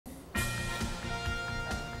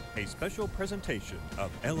a special presentation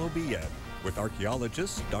of LLBN with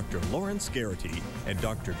archaeologists Dr. Lawrence Garrity and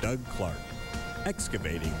Dr. Doug Clark.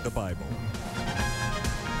 Excavating the Bible.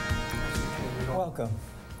 Welcome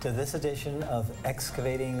to this edition of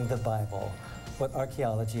Excavating the Bible, what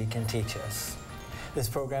archaeology can teach us. This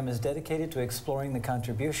program is dedicated to exploring the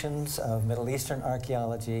contributions of Middle Eastern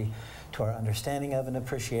archaeology to our understanding of and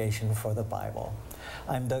appreciation for the Bible.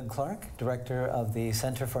 I'm Doug Clark, Director of the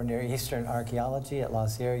Center for Near Eastern Archaeology at La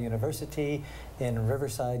Sierra University in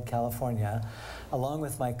Riverside, California, along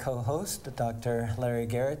with my co-host, Dr. Larry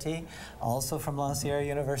Garrity, also from La Sierra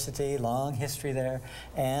University, long history there,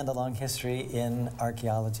 and a long history in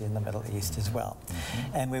archaeology in the Middle East as well.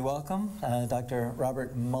 And we welcome Dr.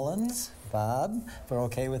 Robert Mullins. Bob, if we're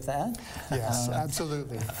okay with that? Yes,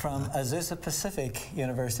 absolutely. From Azusa Pacific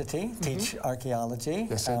University, teach archaeology.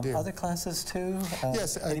 Yes, I do. Other classes too?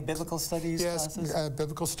 Yes. Any biblical studies classes? Yes,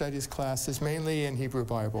 biblical studies classes, mainly in Hebrew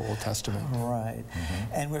Bible, Old Testament. Right.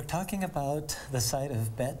 And we're talking about the site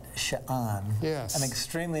of Beth Shean. Yes. An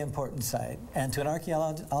extremely important site. And to an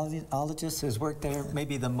archaeologist who's worked there,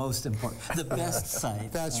 maybe the most important, the best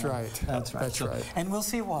site. That's right. That's right. That's right. And we'll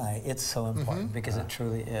see why it's so important, because it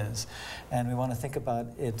truly is. And we want to think about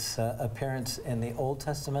its appearance in the Old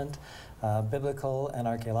Testament, biblical and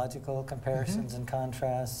archaeological comparisons and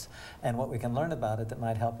contrasts, and what we can learn about it that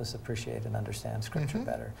might help us appreciate and understand Scripture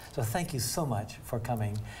better. So thank you so much for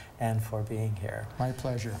coming and for being here. My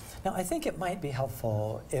pleasure. Now, I think it might be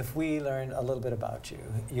helpful if we learn a little bit about you.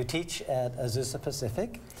 You teach at Azusa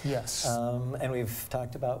Pacific. Yes. And we've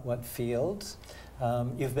talked about what fields.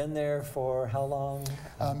 You've been there for how long?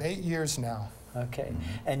 8 years now. Okay.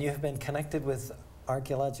 And you've been connected with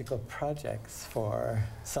archaeological projects for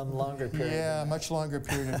some longer period? Yeah, much longer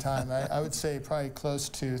period of time. I would say probably close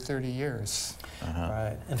to 30 years.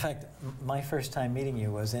 Right. In fact, my first time meeting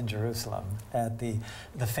you was in Jerusalem at the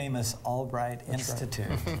famous Albright Institute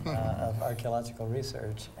of Archaeological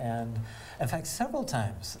Research. And in fact, several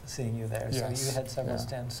times seeing you there. Yes. So you had several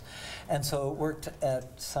stints. And so worked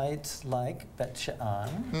at sites like Beth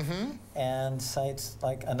Shean and sites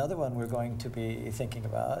like another one we're going to be thinking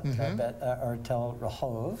about, or Tel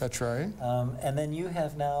Rehov. That's right. And then you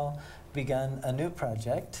have now begun a new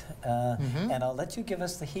project, and I'll let you give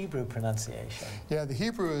us the Hebrew pronunciation. Yeah, the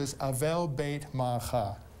Hebrew is Avel Beit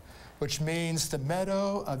Ma'acha, which means the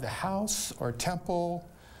meadow of the house or temple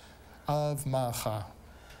of Ma'acha,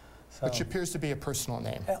 which appears to be a personal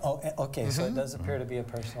name. Okay, so it does appear to be a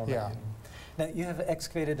personal name. Now, you have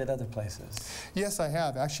excavated at other places. Yes, I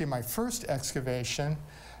have. Actually, my first excavation,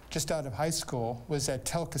 just out of high school, was at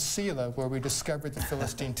Tel Kasila, where we discovered the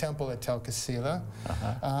Philistine temple at Tel Kasila.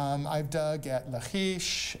 I've dug at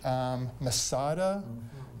Lachish, Masada,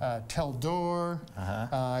 Tel Dor.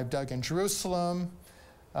 I've dug in Jerusalem.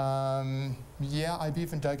 Yeah, I've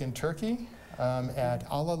even dug in Turkey at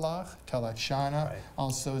Alalach, Tel Shana,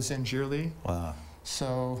 also Zinjirli. Wow.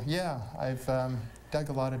 So, yeah, I've dug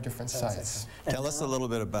a lot of different sites. Tell us a little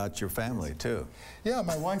bit about your family, too. Yeah,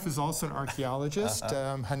 my wife is also an archaeologist.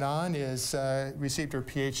 Hanan received her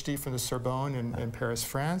PhD from the Sorbonne in Paris,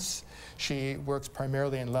 France. She works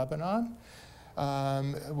primarily in Lebanon,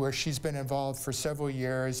 where she's been involved for several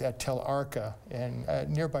years at Tel Arqa in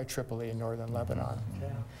nearby Tripoli in northern Lebanon.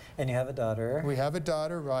 Okay. And you have a daughter. We have a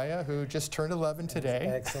daughter, Raya, who just turned 11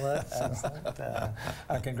 today. Excellent, excellent.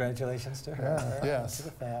 Our congratulations to her, yes. to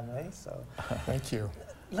the family. So, thank you.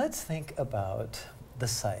 Let's think about the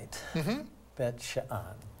site, Beth Shean.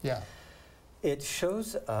 Yeah. It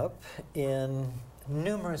shows up in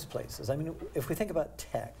numerous places. I mean, if we think about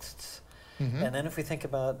texts, and then if we think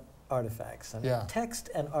about artifacts. And text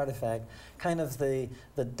and artifact, kind of the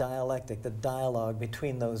dialectic, the dialogue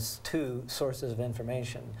between those two sources of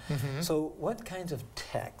information. So what kinds of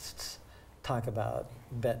texts talk about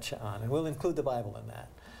Beth Shean? And we'll include the Bible in that.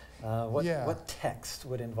 What text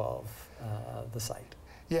would involve the site?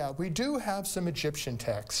 Yeah, we do have some Egyptian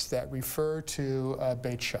texts that refer to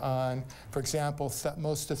Beth Shean. For example,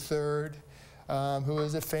 Thutmose III, who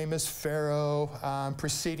was a famous pharaoh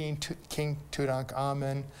preceding King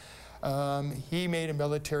Tutankhamun. He made a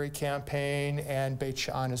military campaign, and Beth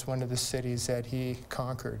Shean is one of the cities that he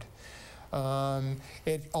conquered.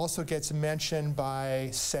 It also gets mentioned by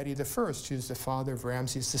Seti I, who's the father of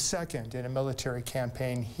Ramses II, in a military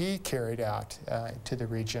campaign he carried out to the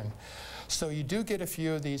region. So you do get a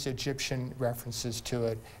few of these Egyptian references to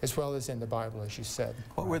it, as well as in the Bible, as you said.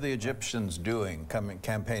 What were the Egyptians doing,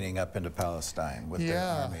 campaigning up into Palestine with their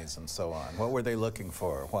armies and so on? What were they looking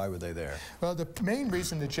for? Why were they there? Well, the main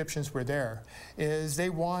reason the Egyptians were there is they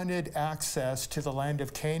wanted access to the land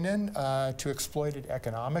of Canaan to exploit it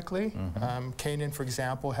economically. Canaan, for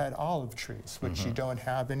example, had olive trees, which you don't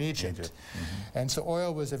have in Egypt. And so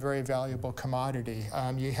oil was a very valuable commodity.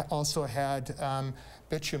 You also had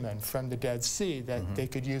bitumen from the Dead Sea that they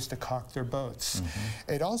could use to caulk their boats.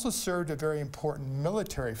 It also served a very important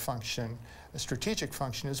military function, a strategic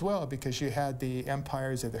function as well, because you had the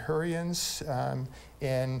empires of the Hurrians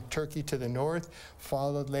in Turkey to the north,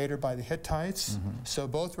 followed later by the Hittites. So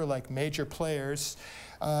both were like major players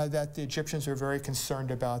that the Egyptians were very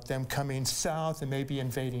concerned about them coming south and maybe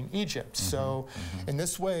invading Egypt. So in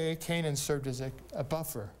this way, Canaan served as a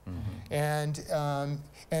buffer.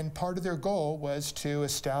 And part of their goal was to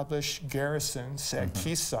establish garrisons at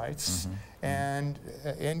key sites and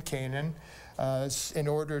in Canaan in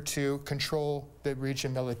order to control the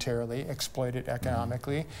region militarily, exploit it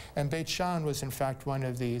economically. And Beth Shean was in fact one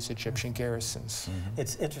of these Egyptian garrisons.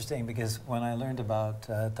 It's interesting because when I learned about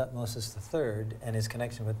Thutmose III and his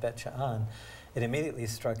connection with Beth Shean, it immediately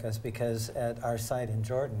struck us because at our site in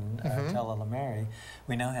Jordan, Tel El-Amari,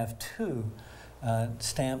 we now have two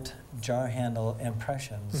stamped jar handle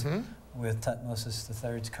impressions with Thutmose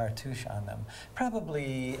III's cartouche on them.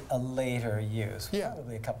 Probably a later use,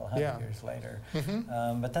 probably a couple hundred years later.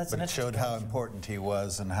 But that's an But it showed how connection. important he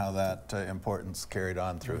was and how that importance carried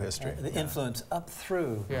on through history. The influence up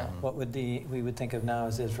through what would we would think of now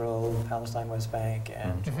as Israel, Palestine, West Bank,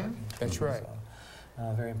 and Jordan. That's right.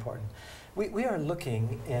 So, very important. We are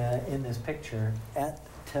looking in this picture at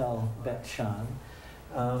Tel Beth Shean.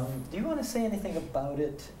 Do you want to say anything about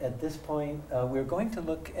it at this point? We're going to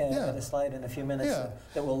look at a slide in a few minutes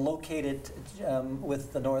that will locate it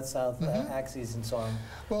with the north-south axes and so on.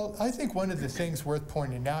 Well, I think one of the things worth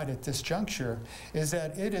pointing out at this juncture is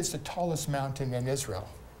that it is the tallest mountain in Israel.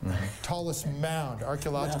 Tallest mound,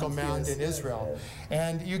 archaeological mound in Israel.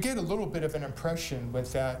 And you get a little bit of an impression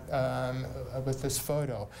with that, with this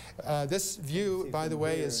photo. This view, by the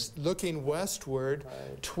way, is looking westward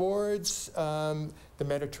towards the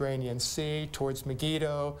Mediterranean Sea, towards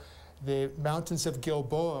Megiddo. The mountains of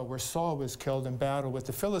Gilboa, where Saul was killed in battle with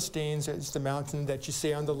the Philistines, is the mountain that you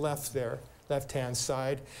see on the left there, left-hand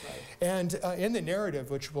side. And in the narrative,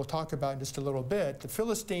 which we'll talk about in just a little bit, the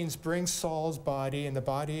Philistines bring Saul's body and the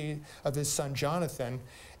body of his son Jonathan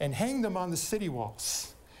and hang them on the city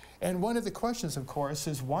walls. And one of the questions, of course,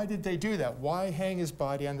 is why did they do that? Why hang his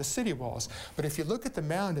body on the city walls? But if you look at the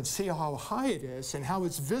mound and see how high it is and how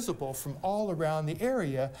it's visible from all around the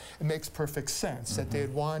area, it makes perfect sense that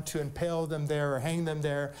they'd want to impale them there or hang them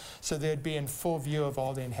there so they'd be in full view of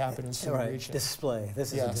all the inhabitants in the region. Display.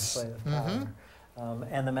 This is a display of power.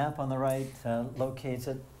 And the map on the right locates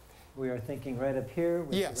it. We are thinking right up here.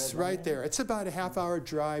 Yes, right there. It's about a half-hour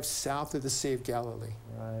drive south of the Sea of Galilee.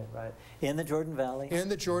 Right. In the Jordan Valley? In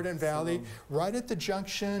the Jordan Valley, right at the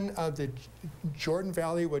junction of the Jordan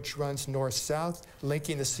Valley, which runs north-south,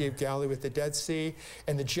 linking the Sea of Galilee with the Dead Sea,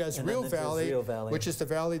 and the Jezreel Valley, which is the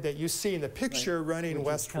valley that you see in the picture running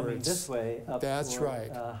westwards. Coming this way up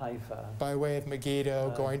toward Haifa. By way of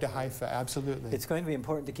Megiddo, going to Haifa, absolutely. It's going to be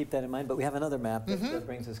important to keep that in mind, but we have another map that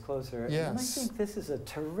brings us closer. Yes. And I think this is a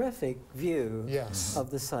terrific view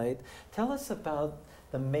of the site. Tell us about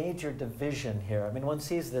the major division here. I mean, one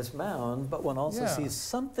sees this mound, but one also sees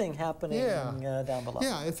something happening down below.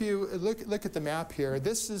 Yeah, if you look at the map here,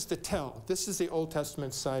 this is the Tel. This is the Old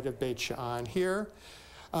Testament site of Beth Shean here.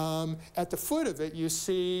 At the foot of it, you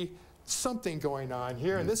see something going on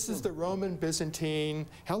here, and this is the Roman Byzantine,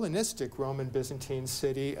 Hellenistic Roman Byzantine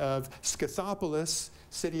city of Scythopolis,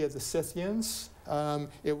 city of the Scythians.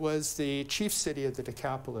 It was the chief city of the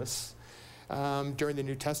Decapolis during the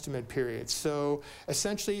New Testament period. So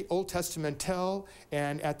essentially, Old Testament Tel,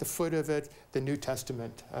 and at the foot of it, the New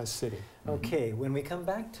Testament city. Okay, when we come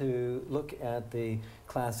back to look at the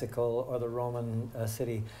classical or the Roman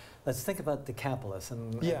city, let's think about Decapolis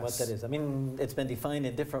and what that is. I mean, it's been defined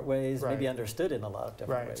in different ways, maybe understood in a lot of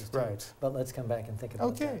different ways too. But let's come back and think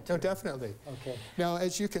about that. Okay, no, definitely. Okay. Now,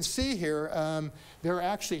 as you can see here, there are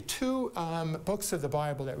actually two books of the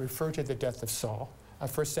Bible that refer to the death of Saul.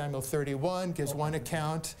 1 Samuel 31 gives one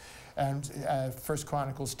account, and 1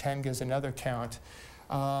 Chronicles 10 gives another account.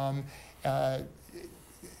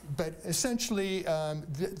 But essentially,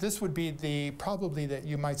 this would be probably that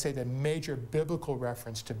you might say the major biblical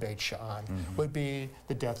reference to Beth Shean would be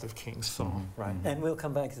the death of King Saul. Right, and we'll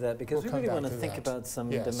come back to that because we really want to think about some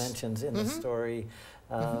dimensions in the story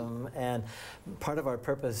And part of our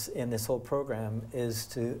purpose in this whole program is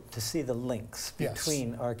to see the links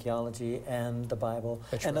between archaeology and the Bible,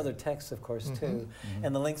 and other texts, of course, too.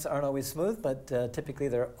 And the links aren't always smooth, but typically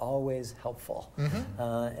they're always helpful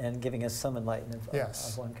and giving us some enlightenment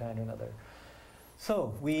of one kind or another.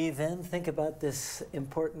 So we then think about this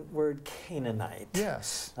important word Canaanite.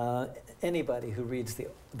 Yes. Anybody who reads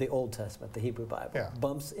the Old Testament, the Hebrew Bible,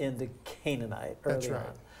 bumps into Canaanite early on.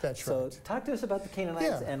 That's so right. Talk to us about the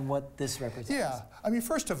Canaanites and what this represents. Yeah, I mean,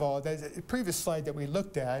 first of all, the previous slide that we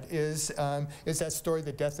looked at is that story,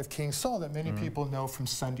 the death of King Saul, that many people know from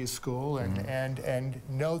Sunday school and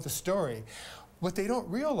know the story. What they don't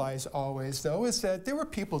realize always, though, is that there were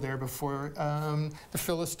people there before the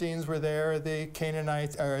Philistines were there, the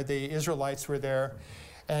Canaanites, or the Israelites were there.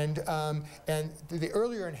 And the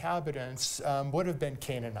earlier inhabitants would have been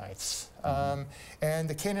Canaanites. And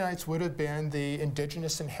the Canaanites would have been the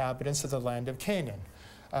indigenous inhabitants of the land of Canaan,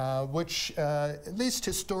 which, at least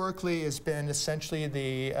historically, has been essentially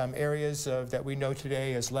the areas that we know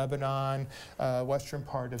today as Lebanon, western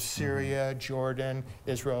part of Syria, Jordan,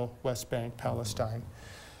 Israel, West Bank, Palestine.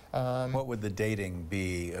 What would the dating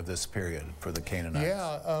be of this period for the Canaanites?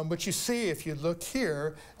 Yeah, what you see if you look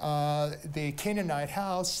here, the Canaanite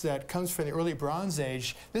house that comes from the early Bronze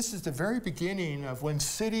Age, this is the very beginning of when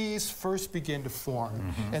cities first begin to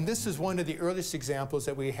form. And this is one of the earliest examples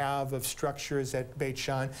that we have of structures at Beit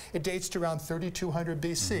Shean. It dates to around 3200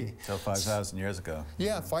 BC. So 5,000 years ago.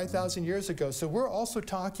 Yeah, 5,000 years ago. So we're also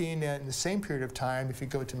talking in the same period of time, if you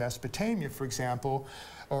go to Mesopotamia, for example,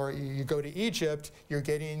 or you go to Egypt, you're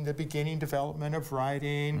getting the beginning development of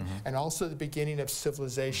writing and also the beginning of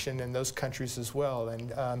civilization in those countries as well.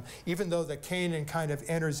 And even though the Canaan kind of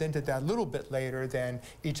enters into that a little bit later than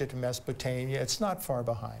Egypt and Mesopotamia, it's not far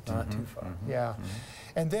behind. Not too far. Yeah.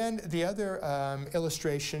 And then the other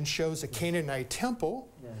illustration shows a Canaanite temple.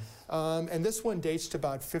 Yes. And this one dates to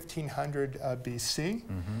about 1500 BC.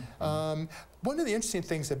 One of the interesting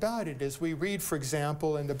things about it is we read, for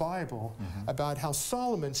example, in the Bible about how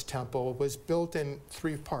Solomon's temple was built in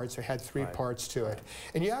 3 parts, or had 3 parts to it.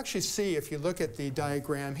 And you actually see, if you look at the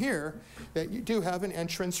diagram here, that you do have an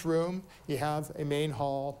entrance room, you have a main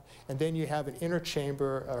hall, and then you have an inner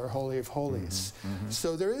chamber, or Holy of Holies.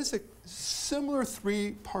 So there is a similar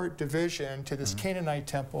 3-part division to this Canaanite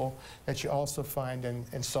temple that you also find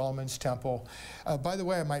in Solomon's temple. By the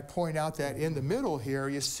way, I might point out that in the middle here,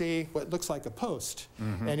 you see what looks like a post.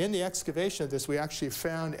 And in the excavation of this, we actually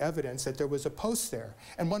found evidence that there was a post there.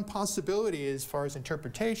 And one possibility, as far as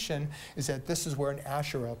interpretation, is that this is where an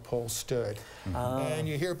Asherah pole stood. And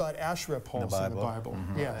you hear about Asherah poles in the Bible.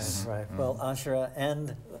 Yes. Right. Well, Asherah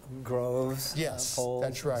and groves. Yes, poles,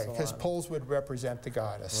 that's right. so Because poles would represent the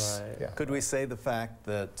goddess. Right. Yeah. Could we say the fact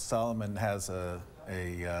that Solomon has a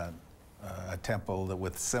temple that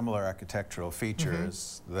with similar architectural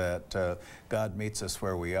features, that God meets us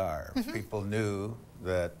where we are? People knew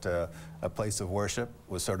that a place of worship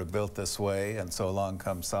was sort of built this way, and so along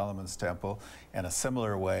comes Solomon's temple in a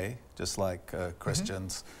similar way, just like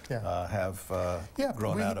Christians have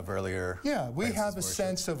grown out of earlier we have a worship.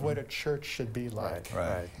 sense of what a church should be like.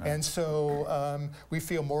 Right. And so we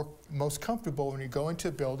feel most comfortable when you go into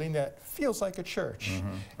a building that feels like a church.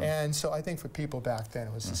 And so I think for people back then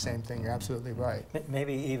it was the same thing. You're absolutely right.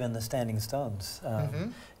 Maybe even the standing stones.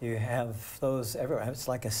 You have those everywhere. It's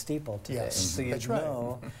like a steeple today. Yes, so you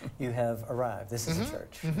know you have arrived. This is a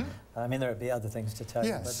church. I mean, there would be other things to tell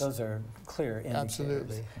you, but those are clear indicators.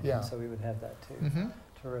 Absolutely, yeah. So we would have that too.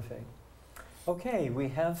 Terrific. Okay, we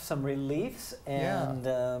have some reliefs, and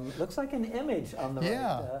looks like an image on the right,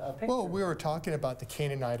 a picture. Well, we were talking about the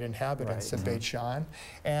Canaanite inhabitants of Beit Shean,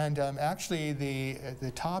 and actually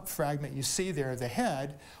the top fragment you see there, the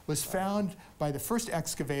head, was found by the first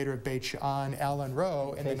excavator of Beit Shean, Alan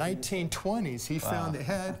Rowe, in the 1920s. He found the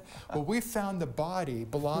head. Well, we found the body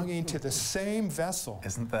belonging to the same vessel.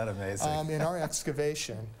 Isn't that amazing? In our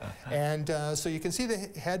excavation. And so you can see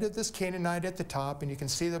the head of this Canaanite at the top, and you can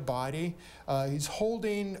see the body. He's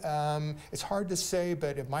holding, it's hard to say,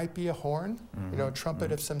 but it might be a horn, you know, a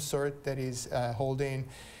trumpet of some sort that he's holding.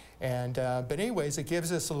 And, but anyways, it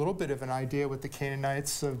gives us a little bit of an idea what the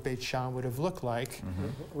Canaanites of Beit Shean would have looked like.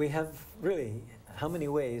 We have really, how many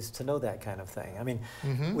ways to know that kind of thing? I mean,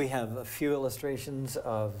 we have a few illustrations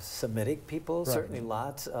of Semitic people, certainly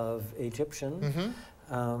lots of Egyptian.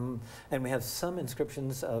 And we have some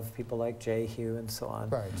inscriptions of people like Jehu and so on.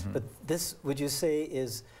 Right. But this, would you say,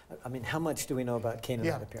 is, I mean, how much do we know about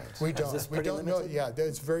Canaanite appearance? We Is don't. this We pretty don't know. limited? Yeah,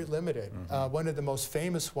 it's very limited. One of the most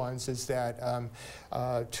famous ones is that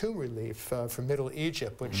tomb relief from Middle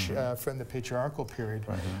Egypt, which from the patriarchal period,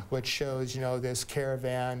 which shows, you know, this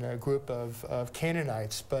caravan, a group of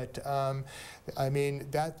Canaanites. But I mean,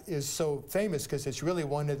 that is so famous because it's really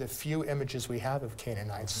one of the few images we have of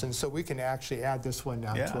Canaanites, and so we can actually add this one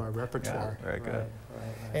now to our repertoire. Yeah, very good.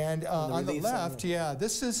 Right. And on the left,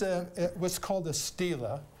 this is what's called a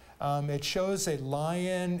stela. It shows a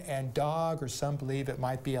lion and dog, or some believe it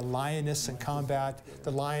might be a lioness in combat.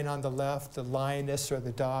 The lion on the left, the lioness or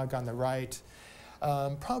the dog on the right,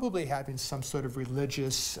 probably having some sort of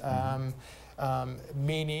religious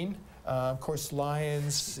meaning. Of course,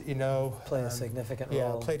 lions, you know, Play a significant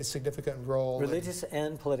role. Yeah, played a significant role. Religious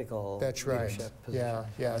and political That's right. leadership Yeah,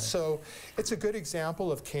 position. yeah. So it's a good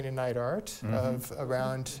example of Canaanite art of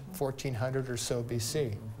around 1400 or so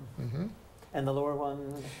BC. And the lower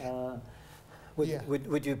one,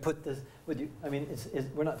 would you put this? Would you? I mean,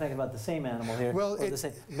 we're not talking about the same animal here. Well, or the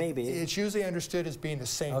same, maybe it's usually understood as being the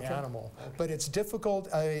same animal, but it's difficult.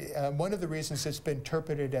 One of the reasons it's been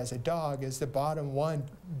interpreted as a dog is the bottom one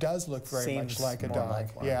does look very much like a dog.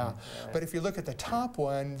 Like one. Yeah, Right. but if you look at the top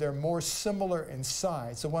one, they're more similar in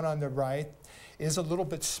size. The one on the right is a little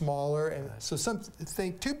bit smaller, and so some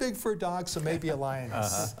think too big for a dog, so maybe a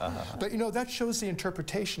lioness. But you know, that shows the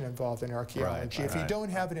interpretation involved in archaeology. If you don't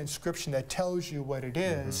have an inscription that tells you what it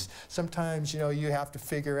is, sometimes, you know, you have to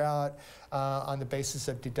figure out on the basis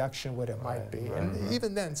of deduction what it might be. And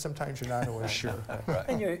even then, sometimes you're not always sure.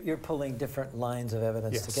 And you're pulling different lines of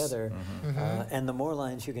evidence together, and the more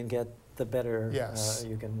lines you can get, the better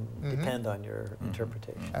you can depend on your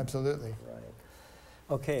interpretation. Absolutely. Right.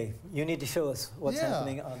 Okay, you need to show us what's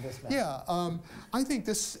happening on this map. Yeah, I think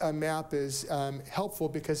this map is helpful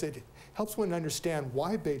because it helps one understand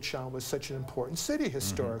why Beit Shean was such an important city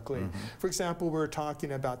historically. For example, we're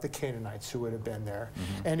talking about the Canaanites who would have been there.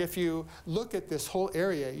 And if you look at this whole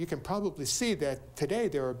area, you can probably see that today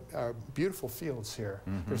there are beautiful fields here.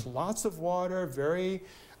 There's lots of water, very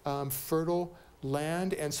fertile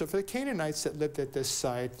land, and so for the Canaanites that lived at this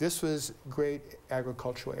site, this was a great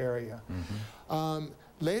agricultural area.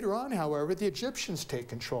 Later on, however, the Egyptians take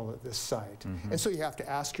control of this site. And so you have to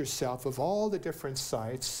ask yourself, of all the different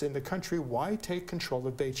sites in the country, why take control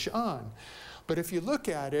of Beit Shean? But if you look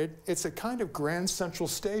at it, it's a kind of grand central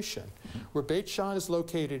station where Beit Shean is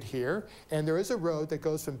located here, and there is a road that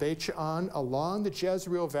goes from Beit Shean along the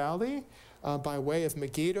Jezreel Valley by way of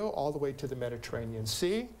Megiddo all the way to the Mediterranean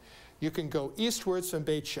Sea. You can go eastwards from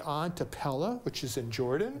Beit Shean to Pella, which is in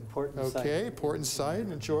Jordan. Important site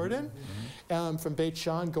in Jordan. From Beit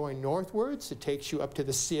Shean going northwards, it takes you up to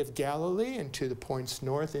the Sea of Galilee and to the points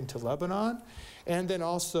north into Lebanon. And then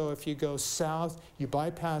also, if you go south, you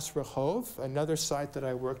bypass Rehov, another site that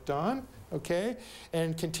I worked on,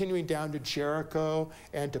 and continuing down to Jericho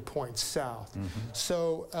and to points south.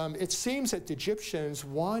 So it seems that the Egyptians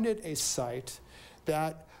wanted a site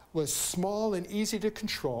that was small and easy to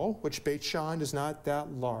control, which Beit Shean is not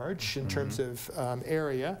that large in terms of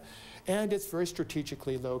area, and it's very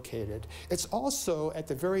strategically located. It's also at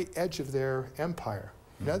the very edge of their empire.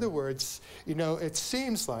 In other words, you know, it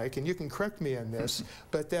seems like, and you can correct me on this,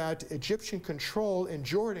 but that Egyptian control in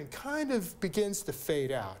Jordan kind of begins to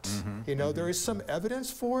fade out. You know, there is some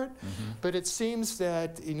evidence for it, but it seems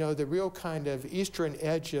that, you know, the real kind of eastern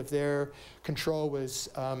edge of their control was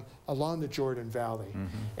along the Jordan Valley.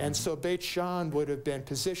 And so Beit Shean would have been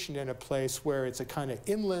positioned in a place where it's a kind of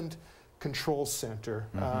inland control center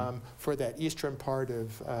for that eastern part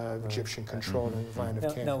of Egyptian control in the land of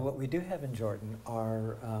Canaan. Now, what we do have in Jordan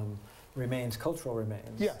are remains, cultural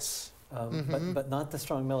remains. Yes. But not the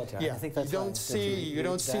strong military. Yeah. I think that's you don't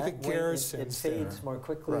see the garrisons. It fades more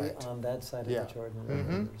quickly on that side of the Jordan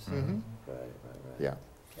River. Right. Yeah.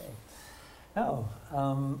 Okay. Now,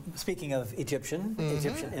 speaking of Egyptian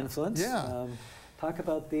influence. Talk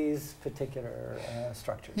about these particular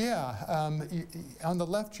structures. Yeah, on the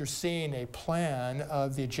left you're seeing a plan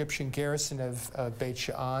of the Egyptian garrison of Beit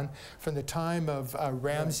Shean from the time of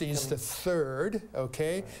Ramses III,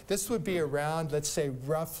 This would be around, let's say,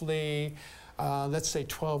 roughly,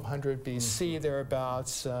 1200 BC,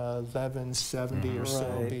 thereabouts, 1170 or so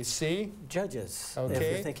BC. Judges, if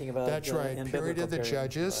we're thinking about that's right, period of the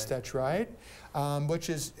Judges, that's right. which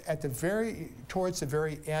is at towards the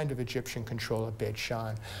very end of Egyptian control of Beth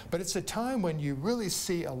Shean. But it's a time when you really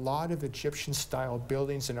see a lot of Egyptian-style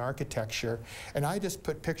buildings and architecture, and I just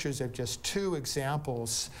put pictures of just two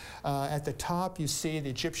examples. At the top, you see the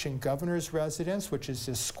Egyptian governor's residence, which is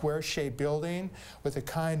this square-shaped building with a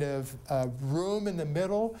kind of room in the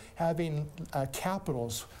middle, having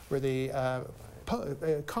capitals where the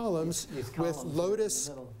columns with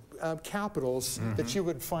lotus capitals that you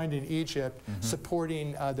would find in Egypt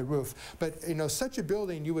supporting the roof. But such a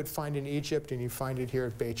building you would find in Egypt, and you find it here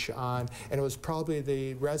at Beth Shean, and it was probably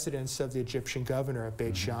the residence of the Egyptian governor at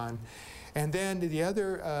Beth Shean. And then the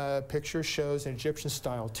other picture shows an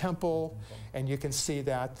Egyptian-style temple, and you can see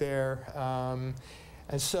that there.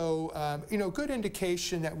 And so, good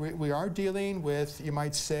indication that we are dealing with, you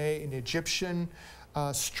might say, an Egyptian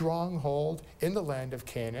stronghold in the land of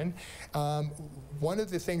Canaan. One of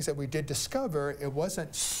the things that we did discover, it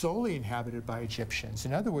wasn't solely inhabited by Egyptians.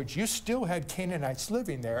 In other words, you still had Canaanites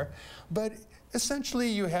living there, but essentially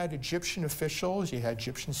you had Egyptian officials, you had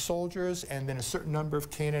Egyptian soldiers, and then a certain number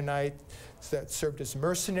of Canaanites that served as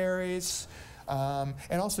mercenaries,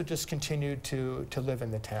 and also just continued to live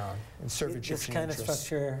in the town and serve Egyptian interests. This kind of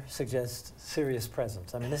structure suggests serious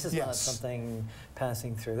presence. I mean, this is not something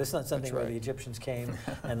passing through. This is not something where the Egyptians came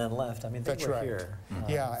and then left. I mean, they were here.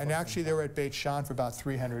 Yeah, and actually they were at Beth Shean for about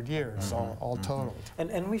 300 years, all totaled.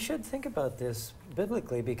 And we should think about this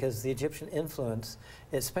biblically, because the Egyptian influence,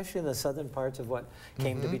 especially in the southern parts of what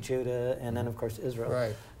came to be Judah and then, of course,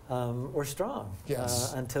 Israel, were strong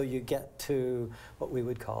until you get to what we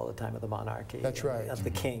would call the time of the monarchy. That's right. Of the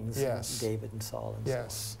kings, David and Saul and so on.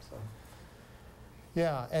 So.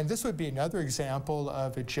 Yeah, and this would be another example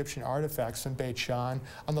of Egyptian artifacts from Beth Shean.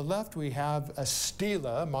 On the left, we have a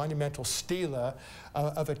stela, a monumental stela,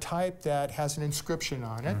 of a type that has an inscription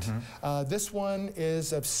on it. This one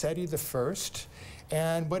is of Seti I.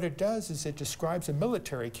 And what it does is it describes a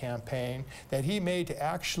military campaign that he made to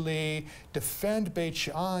actually defend Beth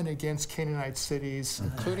Shean against Canaanite cities,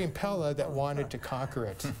 including Pella, that wanted to conquer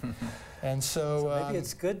it. And so maybe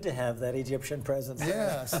it's good to have that Egyptian presence.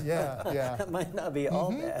 Yes, yeah. That might not be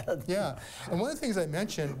all bad. Yeah, and one of the things I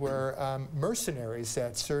mentioned were mercenaries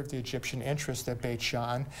that served the Egyptian interest at Beth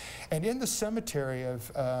Shean. And in the cemetery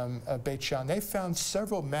of Beth Shean, they found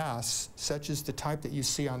several masks, such as the type that you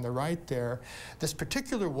see on the right there. This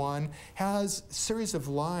particular one has a series of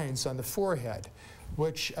lines on the forehead,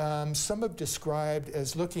 which some have described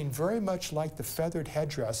as looking very much like the feathered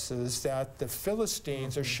headdresses that the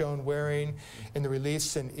Philistines are shown wearing in the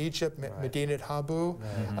reliefs in Egypt, Medinet Habu,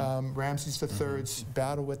 Ramses III's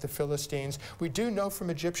battle with the Philistines. We do know from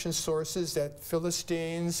Egyptian sources that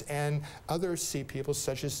Philistines and other sea peoples,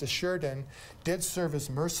 such as the Shurdan, did serve as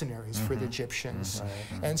mercenaries for the Egyptians.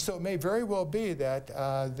 And so it may very well be that,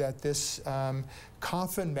 that this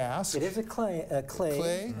coffin mask. It is a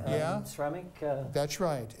clay ceramic. That's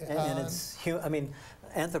right. And it's, I mean,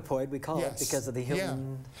 anthropoid, we call it because of the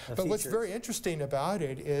human But what's very interesting about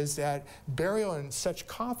it is that burial in such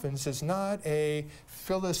coffins is not a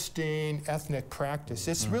Philistine ethnic practice.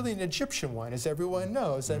 It's really an Egyptian one, as everyone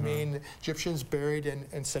knows. I mean, Egyptians buried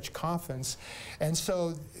in such coffins. And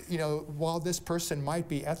so, while this person might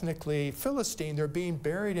be ethnically Philistine, they're being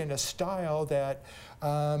buried in a style that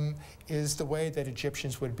is the way that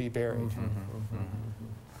Egyptians would be buried.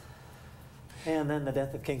 And then the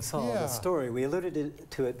death of King Saul, the story. We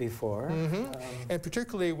alluded to it before. And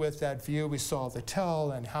particularly with that view, we saw the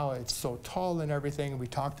tell and how it's so tall and everything. And we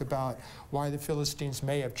talked about why the Philistines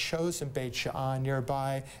may have chosen Beth Shean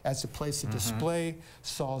nearby as a place to display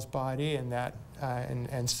Saul's body and that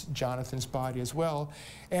and Jonathan's body as well.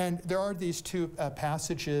 And there are these two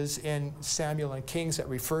passages in Samuel and Kings that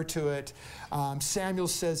refer to it. Samuel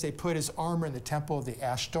says they put his armor in the temple of the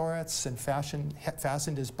Ashtoreths and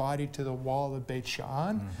fastened his body to the wall of Beth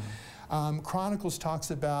Shean. Chronicles talks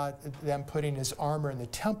about them putting his armor in the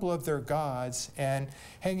temple of their gods and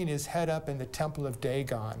hanging his head up in the temple of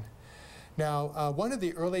Dagon. Now, one of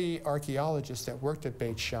the early archaeologists that worked at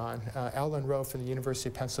Beth Shean, Alan Rowe from the University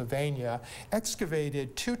of Pennsylvania,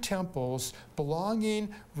 excavated two temples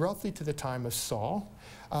belonging roughly to the time of Saul.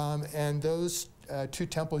 And those two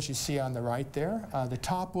temples you see on the right there. The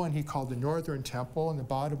top one he called the Northern Temple, and the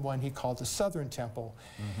bottom one he called the Southern Temple.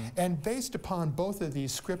 And based upon both of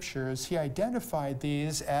these scriptures, he identified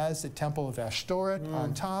these as the Temple of Ashtoreth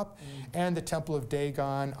on top and the Temple of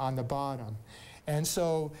Dagon on the bottom. And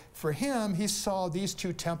so for him, he saw these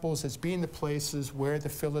two temples as being the places where the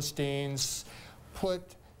Philistines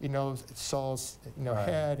put you know, Saul's, you know,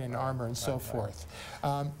 head and armor and so forth.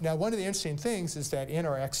 Now, one of the interesting things is that in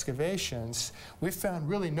our excavations, we found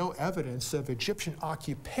really no evidence of Egyptian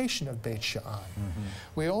occupation of Beit Shean.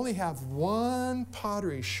 We only have one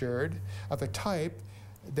pottery sherd of a type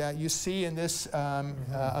that you see in this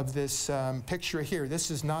picture here.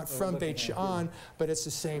 This is not from Beit Shean, but it's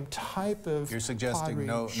the same type of. You're suggesting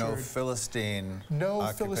no Philistine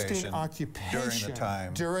occupation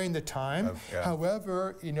during the time.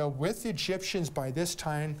 However, you know, with the Egyptians by this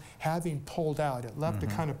time having pulled out, it left a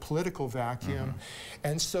kind of political vacuum,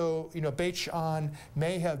 and so, you know, Beit Shean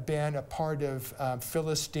may have been a part of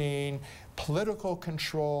Philistine political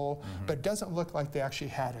control, but it doesn't look like they actually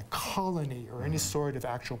had a colony or any sort of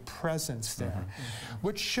actual presence there,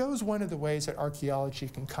 which shows one of the ways that archaeology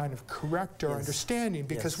can kind of correct our understanding,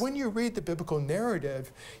 because when you read the biblical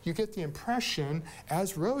narrative, you get the impression,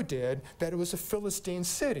 as Roe did, that it was a Philistine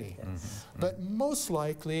city. But most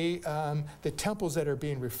likely, the temples that are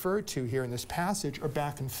being referred to here in this passage are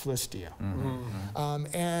back in Philistia.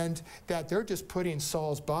 And that they're just putting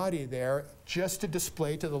Saul's body there just to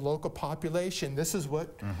display to the local population, this is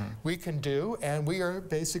what we can do, and we are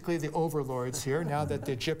basically the overlords here now that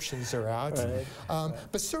the Egyptians are out.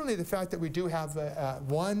 But certainly the fact that we do have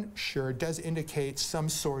one sherd does indicate some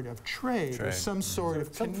sort of trade. Or some sort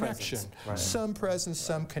of connection. Some presence,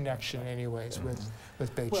 some connection anyways with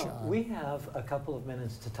Beit Shean. Well, we have a couple of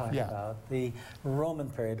minutes to talk about the Roman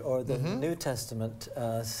period, or the New Testament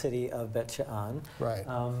city of Beit Shean,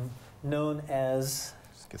 known as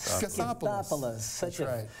Scythopolis,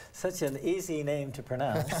 such an easy name to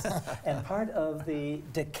pronounce, and part of the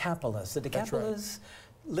Decapolis. The Decapolis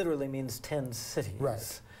literally means 10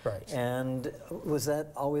 cities. And was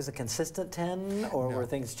that always a consistent 10, or were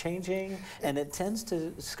things changing? And it tends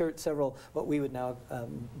to skirt several, what we would now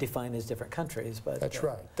define as different countries. But that's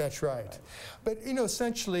right. But, you know,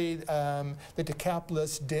 essentially, the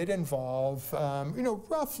Decapolis did involve, you know,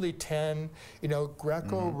 roughly 10, you know,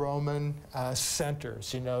 Greco-Roman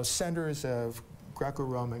centers, you know, centers of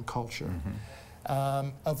Greco-Roman culture,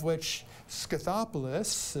 of which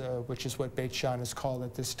Scythopolis, which is what Beit Shean is called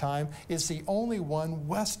at this time, is the only one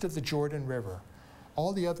west of the Jordan River.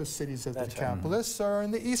 All the other cities of the Decapolis are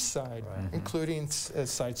on the east side, including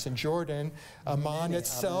sites in Jordan, Amman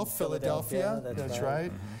itself, Philadelphia, that's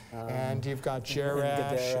right. And you've got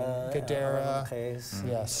Jerash and Gadara.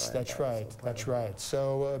 Yes, that's right.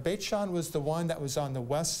 So Beit Shean was the one that was on the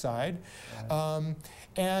west side.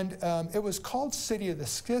 And it was called City of the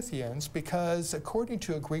Scythians because, according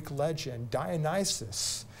to a Greek legend,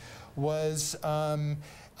 Dionysus was, who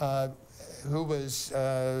was,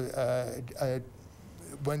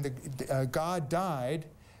 when the god died,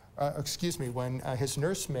 when his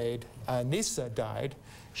nursemaid, Nysa, died,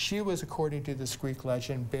 she was, according to this Greek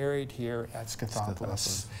legend, buried here at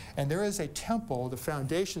Scythopolis. And there is a temple, the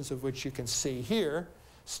foundations of which you can see here,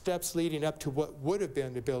 steps leading up to what would have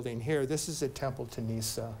been the building here. This is a temple to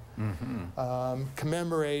Nysa,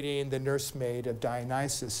 commemorating the nursemaid of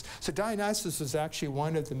Dionysus. So Dionysus was actually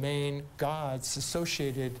one of the main gods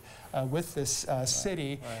associated with this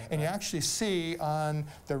city. And you actually see on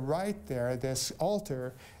the right there, this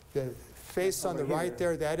altar, the face on the right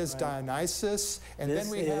there, that is Dionysus. And then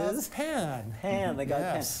we have Pan. Pan, the god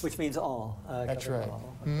Pan, which means all. That's right.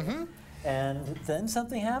 And then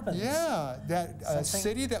something happens. Yeah, that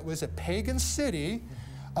city that was a pagan city,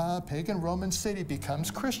 pagan Roman city,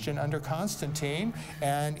 becomes Christian under Constantine,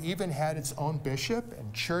 and even had its own bishop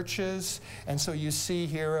and churches. And so you see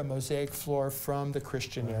here a mosaic floor from the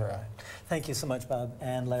Christian era. Thank you so much, Bob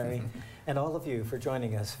and Larry, and all of you for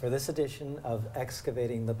joining us for this edition of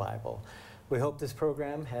Excavating the Bible. We hope this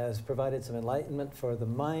program has provided some enlightenment for the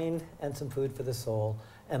mind and some food for the soul,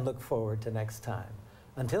 and look forward to next time.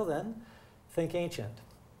 Until then, think ancient,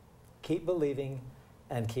 keep believing,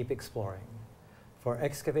 and keep exploring. For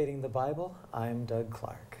Excavating the Bible, I'm Doug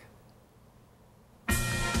Clark.